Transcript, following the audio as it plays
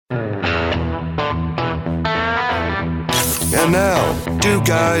And now, two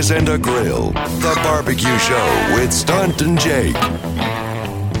guys and a grill, the barbecue show with Stunt and Jake.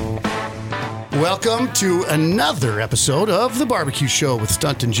 Welcome to another episode of the Barbecue Show with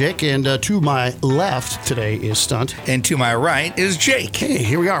Stunt and Jake. And to my left today is Stunt. And to my right is Jake. Hey,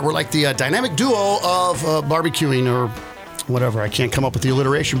 here we are. We're like the dynamic duo of barbecuing or whatever. I can't come up with the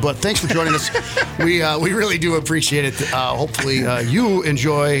alliteration, but thanks for joining us. We really do appreciate it. Hopefully you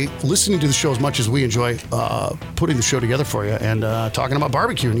enjoy listening to the show as much as we enjoy putting the show together for you and talking about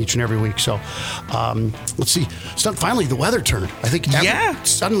barbecuing each and every week. So let's see. Finally, the weather turned. I think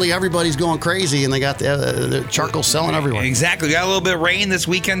suddenly everybody's going crazy and they got the charcoal selling everywhere. Exactly. We got a little bit of rain this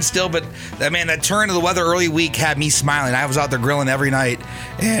weekend still, but that turn of the weather early week had me smiling. I was out there grilling every night,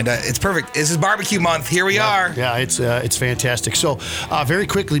 and it's perfect. This is barbecue month. Here we are. Yeah, it's fantastic. So very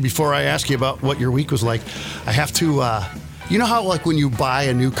quickly, before I ask you about what your week was like, I have to, you know how like when you buy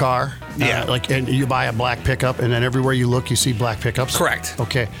a new car, and you buy a black pickup and then everywhere you look, you see black pickups? Correct.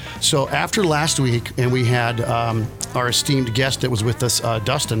 Okay. So after last week, and we had our esteemed guest that was with us,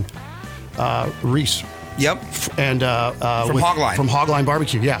 Dustin Reese. Yep. And from Hogline. From Hogline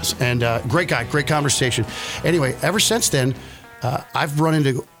Barbecue, yes. And great guy, great conversation. Anyway, ever since then, I've run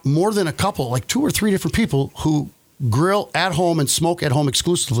into more than a couple, like 2 or 3 different people who grill at home and smoke at home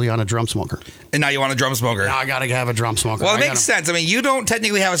exclusively on a drum smoker. And now you want a drum smoker? Now I got to have a drum smoker. Well, it makes sense. I mean, you don't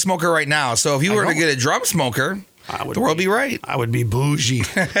technically have a smoker right now. So if you were to get a drum smoker, the world would be right. I would be bougie.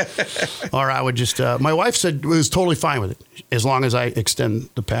 Or I would just, my wife said it was totally fine with it as long as I extend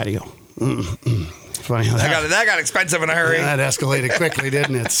the patio. Funny how that got expensive in a hurry. That escalated quickly,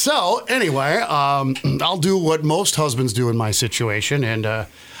 didn't it? So anyway, I'll do what most husbands do in my situation, and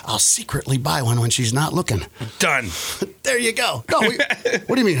I'll secretly buy one when she's not looking. Done. There you go. No, what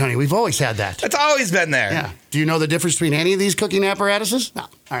do you mean, honey? We've always had that. It's always been there. Yeah. Do you know the difference between any of these cooking apparatuses? No.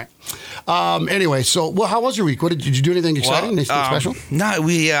 All right. Anyway, so how was your week? Did you do anything exciting? Anything special? No,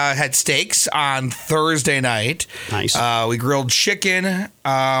 we had steaks on Thursday night. Nice. We grilled chicken.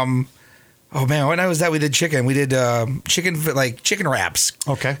 Oh man, when I was that we did chicken. We did chicken wraps.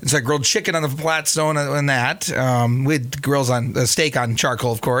 Okay. So I grilled chicken on the flat stone and that. We had grills on steak on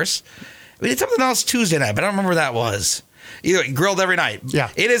charcoal, of course. We did something else Tuesday night, but I don't remember what that was. Either way, grilled every night. Yeah.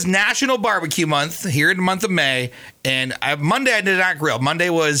 It is National Barbecue Month here in the month of May, and Monday I did not grill. Monday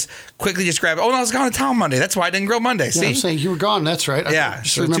was quickly just grab. Oh no, I was gone to town Monday. That's why I didn't grill Monday. Yeah, See, I'm saying you were gone. That's right. Yeah.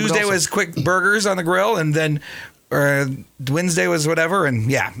 So Tuesday was quick burgers on the grill, and then. Wednesday was whatever,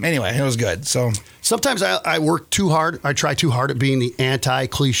 and anyway, it was good. So sometimes I work too hard. I try too hard at being the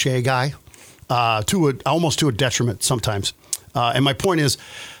anti-cliche guy, almost to a detriment sometimes. And my point is,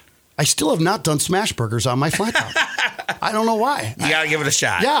 I still have not done smash burgers on my flat top. I don't know why. You got to give it a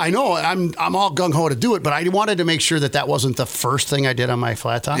shot. Yeah, I know. I'm all gung-ho to do it, but I wanted to make sure that wasn't the first thing I did on my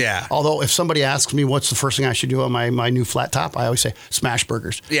flat top. Yeah. Although if somebody asks me what's the first thing I should do on my new flat top, I always say smash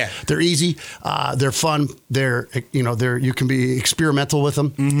burgers. Yeah. They're easy. They're fun. You can be experimental with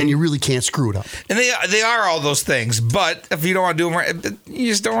them, and you really can't screw it up. And they are all those things, but if you don't want to do them right, you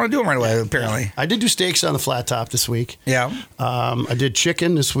just don't want to do them right away, apparently. I did do steaks on the flat top this week. Yeah. I did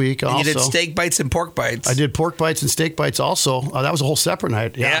chicken this week also. You did steak bites and pork bites. I did pork bites and steak bites also. That was a whole separate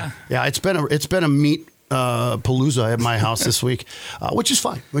night. Yeah. Yeah, it's been a meat palooza at my house this week, which is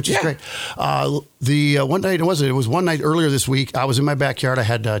fine, which is great. One night, it was one night earlier this week. I was in my backyard. I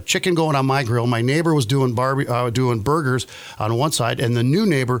had chicken going on my grill. My neighbor was doing burgers on one side, and the new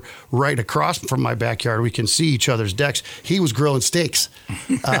neighbor right across from my backyard, we can see each other's decks. He was grilling steaks,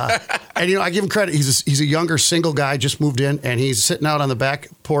 and I give him credit. He's a younger single guy, just moved in, and he's sitting out on the back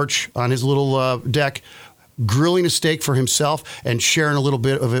porch on his little deck, grilling a steak for himself and sharing a little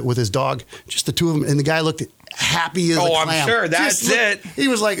bit of it with his dog, just the two of them. And the guy looked happy as a clam. I'm sure that's it. He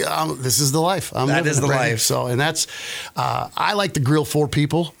was like, this is the life. That is the life. So, and that's, I like to grill for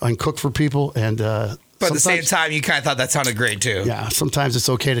people and cook for people. And, but at the same time, you kind of thought that sounded great too. Yeah, sometimes it's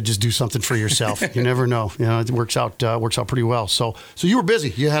okay to just do something for yourself. You never know. It works out pretty well. So you were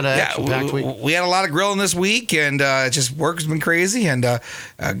busy. You had an action-packed week. We had a lot of grilling this week, and just work's been crazy. And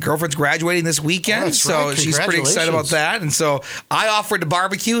girlfriend's graduating this weekend, so she's pretty excited about that. And so I offered to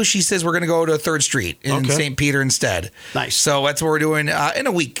barbecue. She says we're going to go to 3rd Street in St. Peter instead. Nice. So that's what we're doing in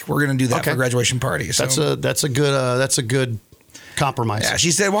a week. We're going to do that for a graduation party. So. That's a good compromise. Yeah,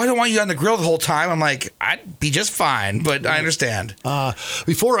 she said, well, I don't want you on the grill the whole time. I'm like, I'd be just fine, but I understand.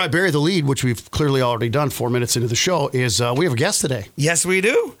 Before I bury the lead, which we've clearly already done 4 minutes into the show, is we have a guest today. Yes, we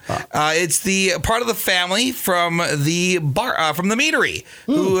do. It's the part of the family from the Meatery,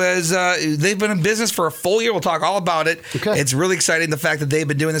 who has they've been in business for a full year. We'll talk all about it. Okay. It's really exciting, the fact that they've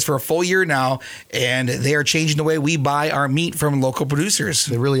been doing this for a full year now, and they are changing the way we buy our meat from local producers.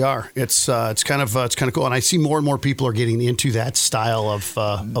 They really are. It's kind of cool, and I see more and more people are getting into that style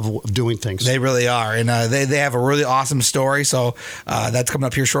of doing things. They really are, and they have a really awesome story. So that's coming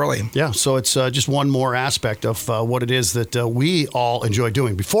up here shortly. Yeah, so it's just one more aspect of what it is that we all enjoy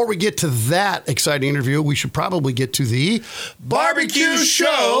doing. Before we get to that exciting interview, we should probably get to the Barbecue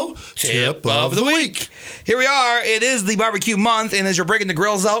Show Tip of the Week. Here we are. It is the barbecue month, and as you're breaking the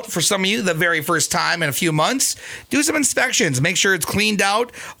grills out, for some of you, the very first time in a few months, do some inspections. Make sure it's cleaned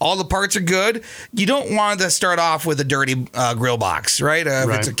out. All the parts are good. You don't want to start off with a dirty grill box, right? If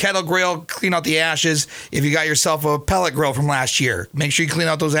it's a kettle grill, clean out the ashes. If you got yourself a pellet grill from last year, make sure you clean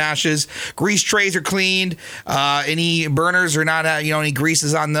out those ashes. Grease trays are cleaned. Any burners are not, any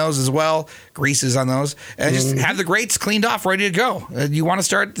greases on those as well. Greases on those. And just have the grates cleaned off, ready to go. You want to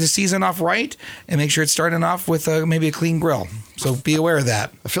start the season off right, and make sure it's starting off with maybe a clean grill. So be aware of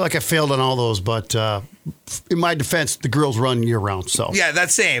that. I feel like I failed on all those, but in my defense, the grills run year round. So yeah,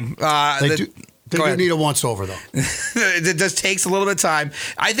 that's same. They do need a once over though. It just takes a little bit of time.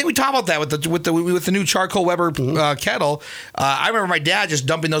 I think we talked about that with the new charcoal Weber kettle. I remember my dad just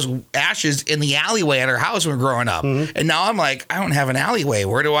dumping those ashes in the alleyway at our house when we were growing up. And now I'm like, I don't have an alleyway.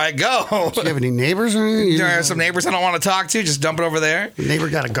 Where do I go? Do you have any neighbors? There are some neighbors I don't want to talk to. Just dump it over there. Your neighbor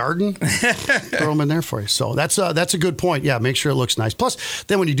got a garden? Throw them in there for you. So that's a good point. Yeah, make sure it looks nice. Plus,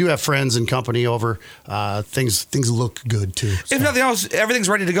 then when you do have friends and company over, things look good too. So. If nothing else, everything's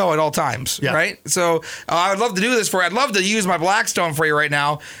ready to go at all times, right? So I would love to do this for you. I'd love to use my Blackstone for you right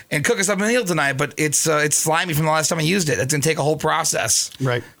now and cook us up a meal tonight, but it's slimy from the last time I used it. It's going to take a whole process.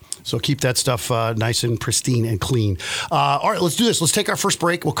 Right. So keep that stuff nice and pristine and clean. All right, let's do this. Let's take our first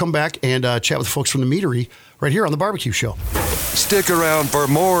break. We'll come back and chat with the folks from the Meatery right here on The Barbecue Show. Stick around for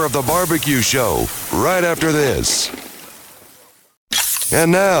more of The Barbecue Show right after this.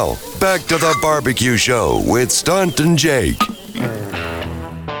 And now, back to The Barbecue Show with Stunt and Jake.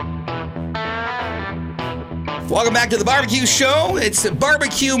 Welcome back to the Barbecue Show. It's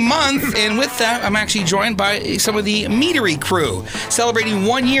barbecue month, and with that, I'm actually joined by some of the Meatery crew, celebrating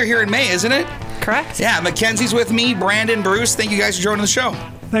 1 year here in May, isn't it? Correct. Yeah, Mackenzie's with me, Brandon, Bruce. Thank you guys for joining the show.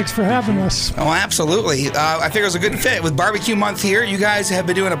 Thanks for having us. Oh, absolutely. I figure it was a good fit. With barbecue month here, you guys have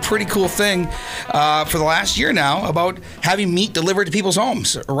been doing a pretty cool thing for the last year now about having meat delivered to people's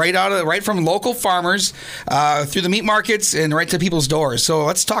homes, right from local farmers through the meat markets and right to people's doors. So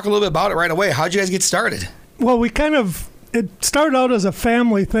let's talk a little bit about it right away. How'd you guys get started? Well, it started out as a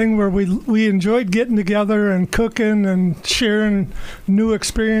family thing where we enjoyed getting together and cooking and sharing new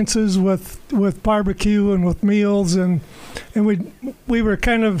experiences with barbecue and with meals, and we were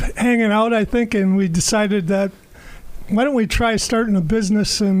kind of hanging out, I think, and we decided that why don't we try starting a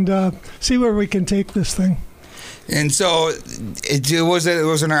business and see where we can take this thing. And so, was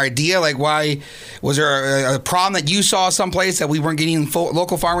an idea? Like, why was there a problem that you saw someplace that we weren't getting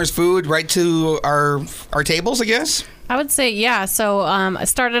local farmers' food right to our tables? I guess I would say, yeah. So it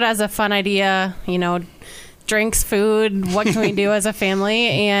started as a fun idea, drinks, food. What can we do as a family?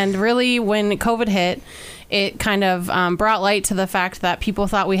 And really, when COVID hit, it kind of brought light to the fact that people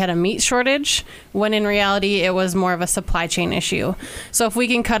thought we had a meat shortage, when in reality it was more of a supply chain issue. So if we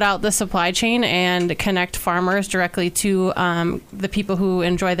can cut out the supply chain and connect farmers directly to the people who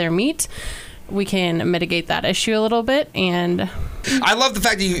enjoy their meat, we can mitigate that issue a little bit. And I love the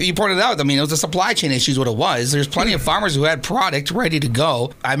fact that you pointed out, I mean, it was a supply chain issue is what it was. There's plenty of farmers who had product ready to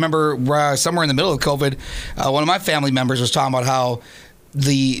go. I remember somewhere in the middle of COVID, one of my family members was talking about how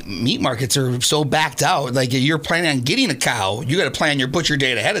the meat markets are so backed out. Like, you're planning on getting a cow, you got to plan your butcher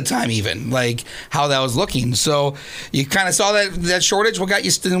date ahead of time, even like how that was looking. So you kind of saw that shortage. What got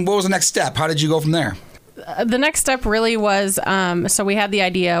you? What was the next step? How did you go from there? The next step really was, so we had the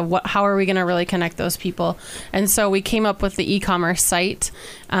idea, how are we going to really connect those people? And so we came up with the e-commerce site.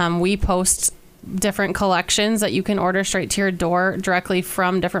 We post different collections that you can order straight to your door directly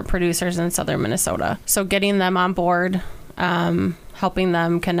from different producers in southern Minnesota. So getting them on board, helping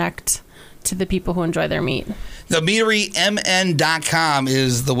them connect to the people who enjoy their meat. TheMeateryMN.com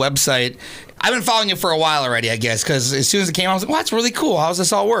is the website. I've been following you for a while already, I guess, because as soon as it came out, I was like, well, that's really cool. How does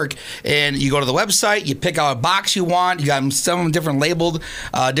this all work? And you go to the website, you pick out a box you want. You got some of them different labeled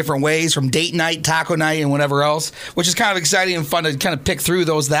different ways, from date night, taco night, and whatever else, which is kind of exciting and fun to kind of pick through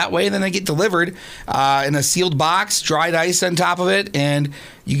those that way. And then they get delivered in a sealed box, dried ice on top of it, and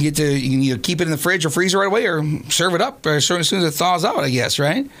you can either keep it in the fridge or freezer right away, or serve it up as soon as it thaws out, I guess,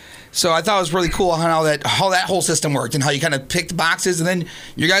 right? So I thought it was really cool how that whole system worked, and how you kind of picked boxes, and then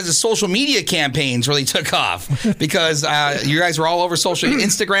your guys' social media campaigns really took off because you guys were all over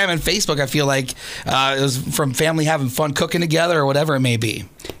Instagram and Facebook. I feel like it was from family having fun cooking together or whatever it may be.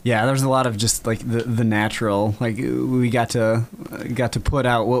 Yeah, there was a lot of just like the natural, like we got to put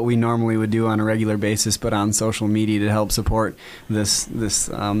out what we normally would do on a regular basis, but on social media to help support this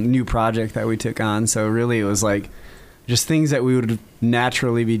new project that we took on. So really, it was like just things that we would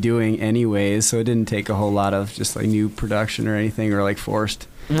naturally be doing anyways. So it didn't take a whole lot of just like new production or anything, or like forced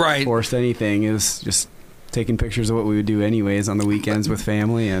anything. It was just taking pictures of what we would do anyways on the weekends with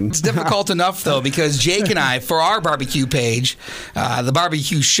family. And it's difficult enough, though, because Jake and I, for our barbecue page, the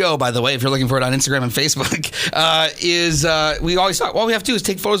Barbecue Show, by the way, if you're looking for it on Instagram and Facebook, we always thought, all we have to do is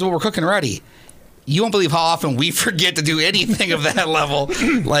take photos of what we're cooking already. You won't believe how often we forget to do anything of that level.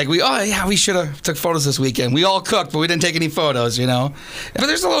 Like we should have took photos this weekend. We all cooked, but we didn't take any photos, you know. But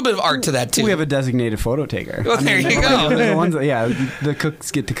there's a little bit of art to that too. We have a designated photo taker. Well, there you go. The ones the cooks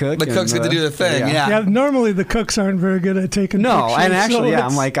get to cook. The cooks get to do the thing. Yeah. Normally the cooks aren't very good at taking pictures. No, and actually,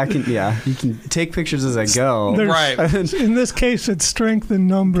 I'm like, you can take pictures as I go. Right. In this case, it's strength in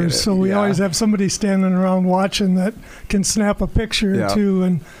numbers. So we always have somebody standing around watching that can snap a picture or two.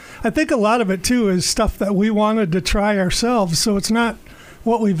 And I think a lot of it, too, is stuff that we wanted to try ourselves. So it's not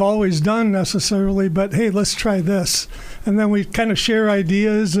what we've always done necessarily, but, hey, let's try this. And then we kind of share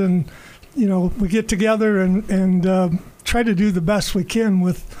ideas and, we get together and try to do the best we can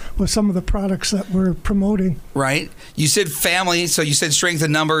with some of the products that we're promoting. Right. You said family, so you said strength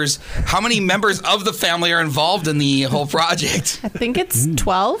in numbers. How many members of the family are involved in the whole project? I think it's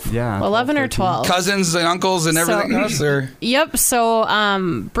 12. Yeah. 11 or 12. Cousins and uncles and everything else? Or? Yep.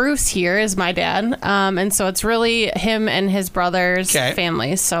 So Bruce here is my dad. And so it's really him and his brother's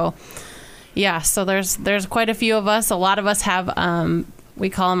family. So, yeah. So there's quite a few of us. A lot of us have... we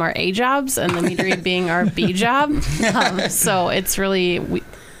call them our A jobs, and the meatery being our B job. So it's really,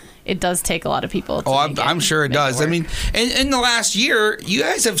 it does take a lot of people. I'm sure it does. I mean, in the last year, you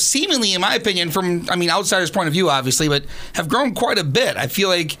guys have seemingly, in my opinion, from outsider's point of view, obviously, but have grown quite a bit. I feel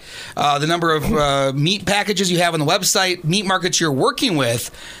like the number of meat packages you have on the website, meat markets you're working with,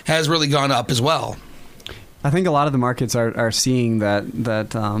 has really gone up as well. I think a lot of the markets are seeing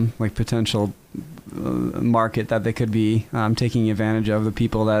that like potential market that they could be taking advantage of, the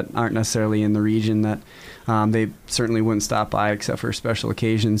people that aren't necessarily in the region, that they certainly wouldn't stop by except for special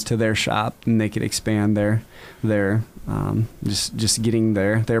occasions to their shop, and they could expand their just getting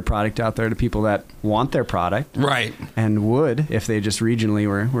their product out there to people that want their product, right? And would if they just regionally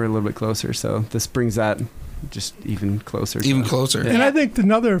were a little bit closer. So this brings that just even closer. Closer. And I think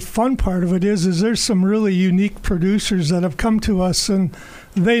another fun part of it is there's some really unique producers that have come to us, and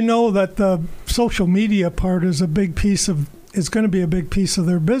they know that the social media part is going to be a big piece of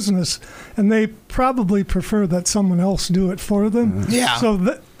their business, and they probably prefer that someone else do it for them. Yeah.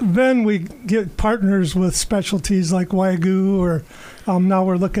 So then we get partners with specialties like Wagyu, or now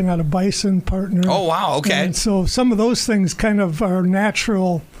we're looking at a bison partner. Oh, wow. Okay. And so some of those things kind of are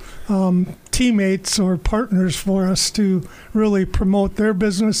natural teammates or partners for us to really promote their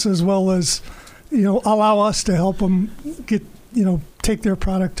business, as well as, allow us to help them get, take their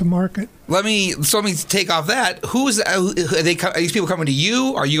product to market. Let me take off that. Are these people coming to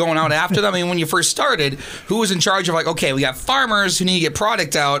you? Are you going out after them? I mean, when you first started, who was in charge of, like, okay, we got farmers who need to get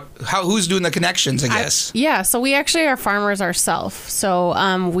product out. Who's doing the connections, I guess? So we actually are farmers ourselves.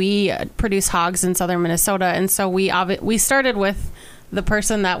 So we produce hogs in southern Minnesota, and so we started with the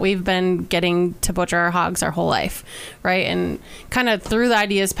person that we've been getting to butcher our hogs our whole life, right? And kind of threw the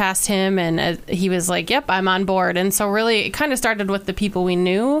ideas past him, and he was like, yep, I'm on board. And so really it kind of started with the people we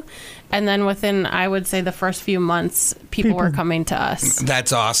knew, and then within, I would say, the first few months, people were coming to us.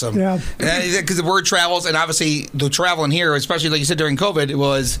 That's awesome. Yeah. Because the word travels, and obviously the travel in here, especially like you said during COVID, it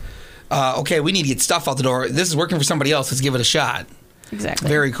was, okay, we need to get stuff out the door. This is working for somebody else. Let's give it a shot. Exactly.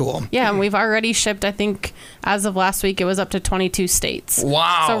 Very cool. Yeah, and we've already shipped, I think, as of last week, it was up to 22 states.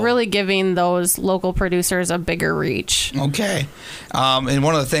 Wow. So really giving those local producers a bigger reach. Okay. And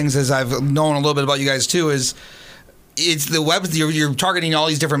one of the things, as I've known a little bit about you guys, too, is it's the web. You're targeting all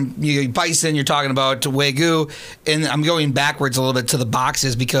these different bison. You're talking about Wagyu, and I'm going backwards a little bit to the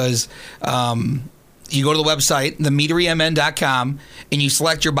boxes because you go to the website, themeaterymn.com, and you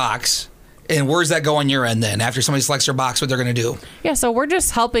select your box. And where's that go on your end then? After somebody selects their box, what they're going to do? Yeah, so we're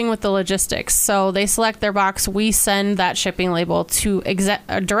just helping with the logistics. So they select their box. We send that shipping label to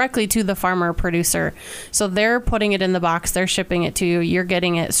directly to the farmer producer. So they're putting it in the box. They're shipping it to you. You're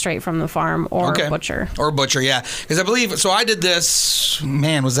getting it straight from the farm or butcher. Or butcher, yeah. Because I believe, so I did this,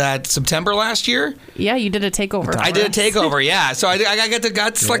 man, was that September last year? Yeah, you did a takeover. I did a takeover, yeah. So I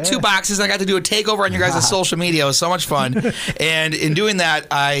got to select 2 boxes, and I got to do a takeover on your guys' social media. It was so much fun. And in doing that,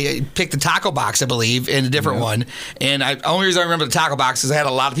 I picked the taco box, I believe, and a different one. And the only reason I remember the taco box is I had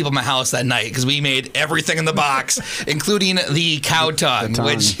a lot of people in my house that night because we made everything in the box, including the cow tongue,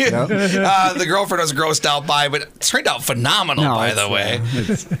 which the girlfriend was grossed out by, but it turned out phenomenal, by the way.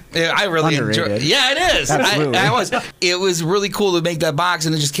 I really enjoyed it. Yeah, it is. I was. It was really cool to make that box,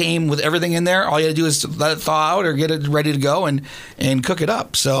 and it just came with everything in there. All you had to do is let it thaw out or get it ready to go and cook it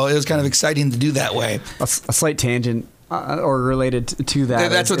up. So it was kind of exciting to do that way. A slight tangent. Or related to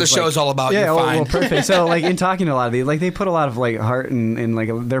that. That's what the show's all about. Yeah, You're fine. Well, perfect. So, like, in talking to a lot of these, like, they put a lot of, like, heart and like,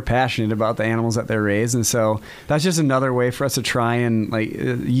 they're passionate about the animals that they're raised. And so that's just another way for us to try and, like,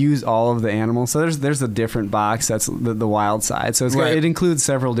 use all of the animals. So there's a different box. That's the wild side. So it includes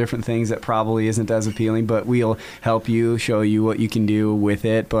several different things that probably isn't as appealing, but we'll help you, show you what you can do with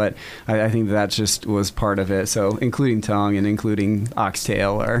it. But I think that just was part of it. So including tongue and including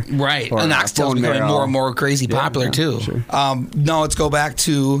oxtail or and oxtail's becoming more and more crazy popular too. Sure. No, let's go back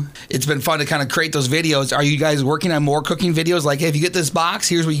to, it's been fun to kind of create those videos. Are you guys working on more cooking videos? Like, hey, if you get this box,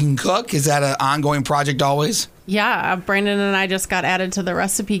 here's what you can cook. Is that an ongoing project always? Yeah, Brandon and I just got added to the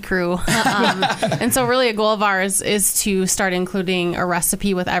recipe crew. And so really a goal of ours is to start including a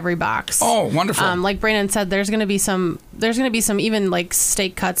recipe with every box. Oh, wonderful. Like Brandon said, there's going to be some even like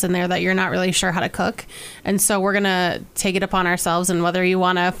steak cuts in there that you're not really sure how to cook. And so we're going to take it upon ourselves, and whether you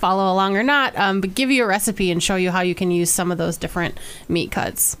want to follow along or not, but give you a recipe and show you how you can use some of those different meat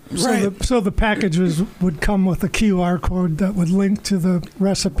cuts. So the packages would come with a QR code that would link to the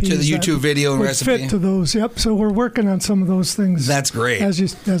recipes. To the YouTube video and recipe. Fit to those, yep. So we're working on some of those things. That's great. As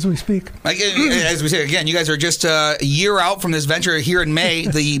we speak. As we say, again, you guys are just a year out from this venture here in May,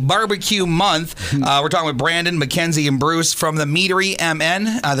 the barbecue month. We're talking with Brandon, Mackenzie, and Bruce from the Meatery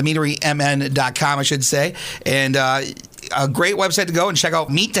MN, themeaterymn.com, I should say. And a great website to go and check out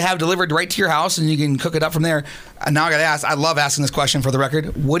meat to have delivered right to your house, and you can cook it up from there. And now I got to ask, I love asking this question for the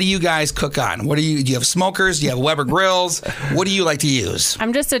record. What do you guys cook on? Do you have smokers? Do you have Weber grills? What do you like to use?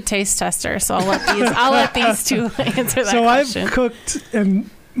 I'm just a taste tester, so I'll let these two answer that question. I've cooked, and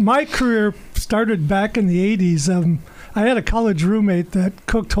my career started back in the 80s. I had a college roommate that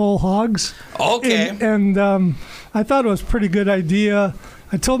cooked whole hogs. Okay. And I thought it was a pretty good idea.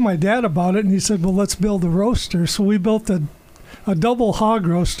 I told my dad about it, and he said, well, let's build a roaster. So we built a double hog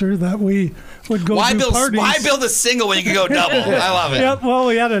roaster that we would go do parties. Why build a single when you can go double? I love it. Yeah, well,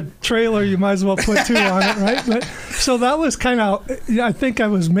 we had a trailer. You might as well put 2 on it, right? But, so that was kind of, I think I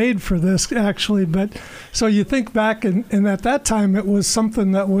was made for this, actually. But so you think back, and at that time, it was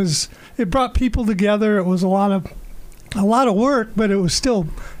something that it brought people together. It was a lot of work, but it was still,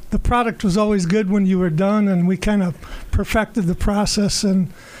 the product was always good when you were done, and we kind of perfected the process.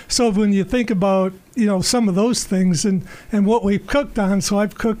 And so when you think about, some of those things and what we've cooked on, so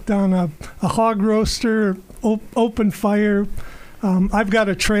I've cooked on a hog roaster, open fire. I've got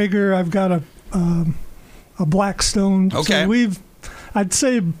a Traeger. I've got a Blackstone. Okay. So I'd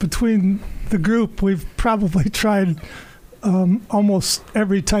say between the group, we've probably tried almost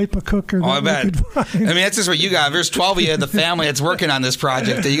every type of cooker that we could find. I mean, that's just what you got. There's 12 of you in the family that's working on this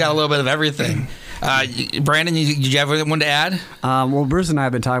project. You got a little bit of everything. Brandon, did you have one to add? Well, Bruce and I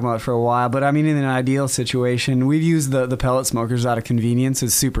have been talking about it for a while, but I mean, in an ideal situation, we've used the pellet smokers out of convenience.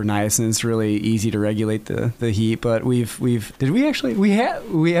 It's super nice, and it's really easy to regulate the heat. But we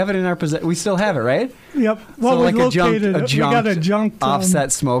have it in our possession. We still have it, right? Yep. Well, so we got a junked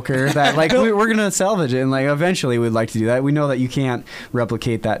offset smoker that we're gonna salvage it, and eventually we'd like to do that. We know that you can't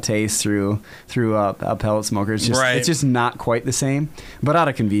replicate that taste through a pellet smoker. It's just not quite the same. But out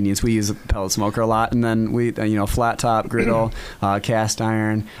of convenience, we use a pellet smoker a lot, and then we flat top griddle, cast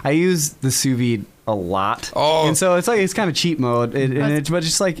iron. I use the sous vide a lot. Oh, and so it's kind of cheap mode, but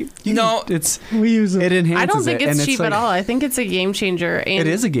just we use it. It enhances. I don't think it, it's cheap at all. I think it's a game changer. And it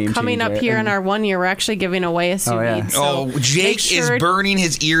is a game changer. Coming up here in our 1 year, we're actually giving away a sous vide. Jake is burning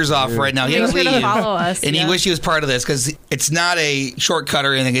his ears off right now. He has to follow us, and he wished he was part of this because it's not a shortcut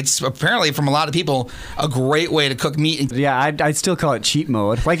or anything. It's apparently from a lot of people a great way to cook meat. Yeah, I'd still call it cheap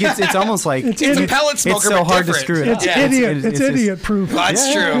mode. It's almost like it's a pellet smoker. It's so hard to screw it up. It's idiot proof.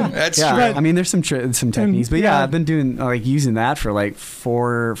 That's true. That's true. I mean, there's some there's some techniques, but yeah, I've been doing using that for like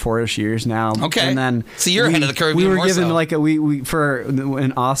four-ish years now. Okay, and then so you're ahead of the curve. We were given we for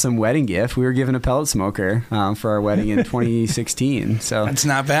an awesome wedding gift. We were given a pellet smoker for our wedding in 2016. So that's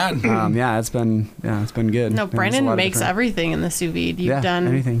not bad. It's been good. No, Brennan makes everything in the sous vide. You've done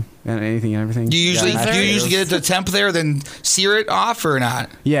anything and everything. Do you usually get it to temp there, then sear it off or not?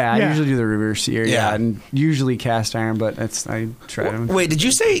 Yeah, I usually do the reverse sear. Yeah, and usually cast iron, but I try them. Wait, did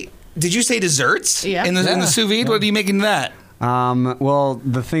you say desserts in the sous vide? What are you making that? Well,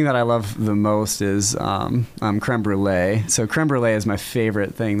 the thing that I love the most is creme brulee. So creme brulee is my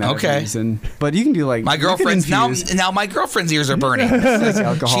favorite thing that I've used. But you can do like my girlfriend's now my girlfriend's ears are burning.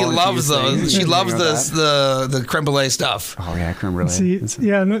 She loves those. She loves the creme brulee stuff. Oh yeah, creme brulee.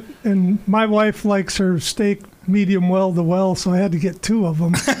 And my wife likes her steak medium well to well, so I had to get 2 of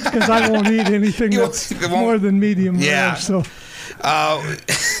them because I won't eat anything that's more than medium rare. So.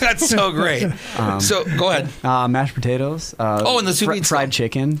 That's so great. So go ahead. Mashed potatoes. And the sous vide fried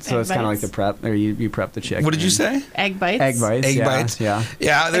chicken. So it's kind of like the prep, or you prep the chicken. What did you say? Egg bites. Egg bites. Yeah.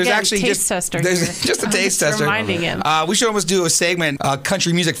 There's Again, actually taste tester. There's just a taste tester. Reminding him. We should almost do a segment,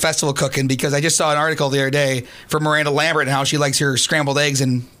 country music festival cooking, because I just saw an article the other day from Miranda Lambert and how she likes her scrambled eggs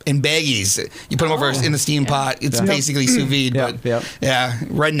in baggies. You put them over in the steam pot. It's basically sous vide, but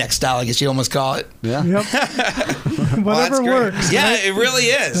redneck style, I guess you almost call it. Yeah. Yep. Whatever works. Yeah, it really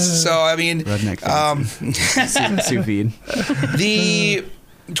is. So I mean, redneck sous vide. The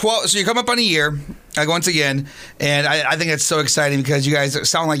 12. So you come up on a year, once again, and I think it's so exciting because you guys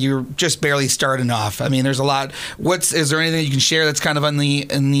sound like you're just barely starting off. I mean, there's a lot. Is there anything you can share that's kind of in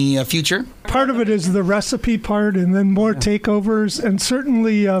the future? Part of it is the recipe part, and then more takeovers, and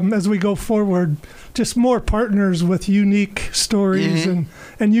certainly as we go forward, just more partners with unique stories and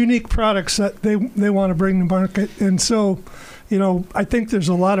unique products that they want to bring to market. And so, I think there's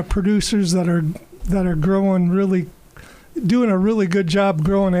a lot of producers that are growing doing a really good job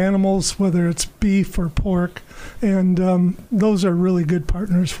growing animals, whether it's beef or pork, and those are really good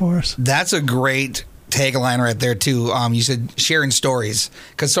partners for us. That's a great tagline right there too. You said sharing stories,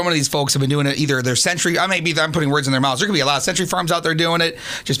 because so many of these folks have been doing it. Either they're century. I'm putting words in their mouths. There could be a lot of century farms out there doing it.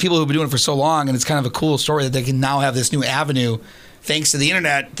 Just people who've been doing it for so long, and it's kind of a cool story that they can now have this new avenue, thanks to the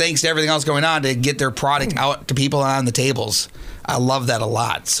internet, thanks to everything else going on, to get their product out to people on the tables. I love that a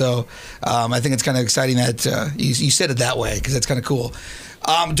lot. So I think it's kind of exciting that you said it that way, because it's kind of cool.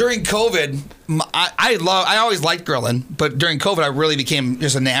 During COVID, I always liked grilling, but during COVID, I really became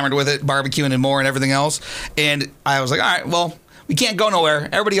just enamored with it, barbecuing and more and everything else. And I was like, all right, well, we can't go nowhere.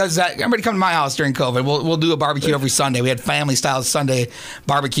 Everybody come to my house during COVID. We'll do a barbecue every Sunday. We had family style Sunday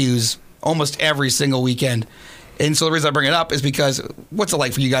barbecues almost every single weekend. And so the reason I bring it up is because what's it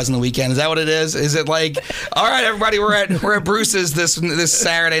like for you guys on the weekend? Is that what it is? Is it like, all right, everybody, we're at Bruce's this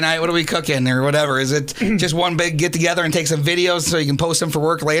Saturday night. What are we cooking or whatever? Is it just one big get together and take some videos so you can post them for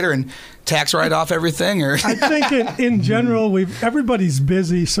work later and tax write off everything? Or I think in general, everybody's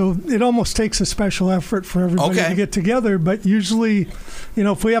busy, so it almost takes a special effort for everybody to get together. But usually,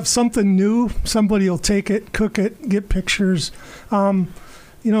 if we have something new, somebody will take it, cook it, get pictures.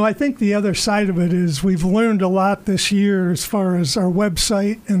 I think the other side of it is we've learned a lot this year as far as our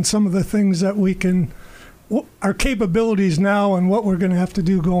website and some of the things that our capabilities now and what we're going to have to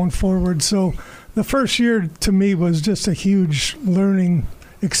do going forward. So the first year to me was just a huge learning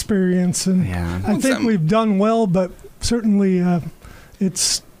experience. And I think we've done well, but certainly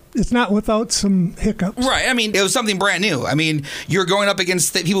it's not without some hiccups. Right. I mean, it was something brand new. I mean, you're going up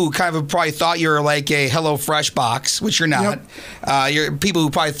against people who kind of probably thought you were like a HelloFresh box, which you're not. Yep. You're people who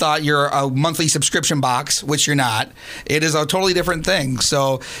probably thought you're a monthly subscription box, which you're not. It is a totally different thing.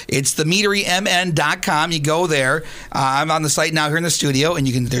 So it's themeaterymn.com. You go there. I'm on the site now here in the studio, and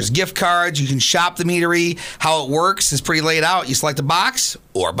there's gift cards. You can shop the Meatery. How it works is pretty laid out. You select a box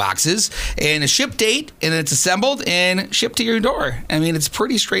or boxes and a ship date, and it's assembled and shipped to your door. I mean, it's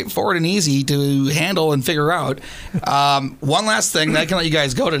pretty straightforward and easy to handle and figure out. One last thing that I can let you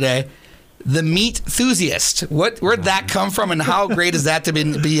guys go today. The Meat Enthusiast. Where'd that come from, and how great is that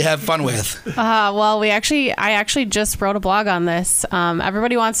to have fun with? Well, I actually just wrote a blog on this.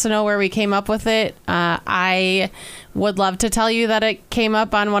 Everybody wants to know where we came up with it. I would love to tell you that it came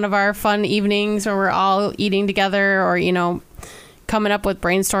up on one of our fun evenings where we're all eating together, or coming up with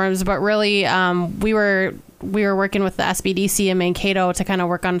brainstorms. But really, we were working with the SBDC in Mankato to kind of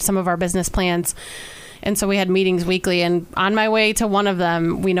work on some of our business plans. And so we had meetings weekly, and on my way to one of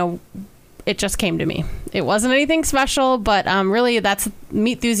them, it just came to me. It wasn't anything special, but really that's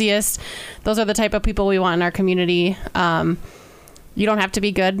Meat Enthusiast. Those are the type of people we want in our community. You don't have to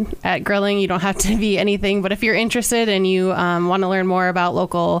be good at grilling. You don't have to be anything, but if you're interested and you want to learn more about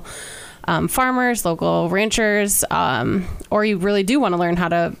local farmers, local ranchers, or you really do want to learn how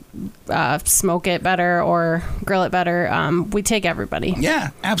to smoke it better or grill it better, we take everybody.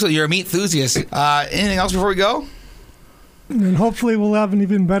 Yeah, absolutely. You're a meat enthusiast. Anything else before we go? And hopefully we'll have an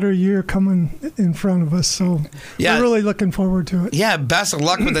even better year coming in front of us. So we're really looking forward to it. Yeah, best of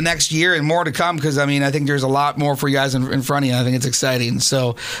luck with the next year and more to come, because, I mean, I think there's a lot more for you guys in front of you. I think it's exciting.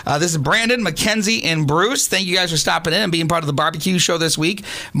 So this is Brandon, Mackenzie, and Bruce. Thank you guys for stopping in and being part of the barbecue show this week.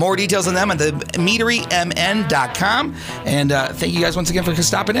 More details on them at the meaterymn.com. And thank you guys once again for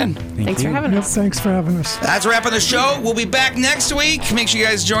stopping in. Thanks for having us. Thanks for having us. That's a wrap on the show. We'll be back next week. Make sure you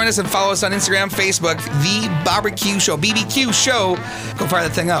guys join us and follow us on Instagram, Facebook, The BBQ Show, BBQ Show. Go fire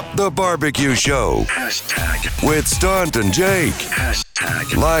that thing up. The Barbecue Show. With Stunt and Jake.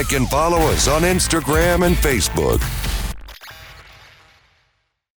 Like and follow us on Instagram and Facebook.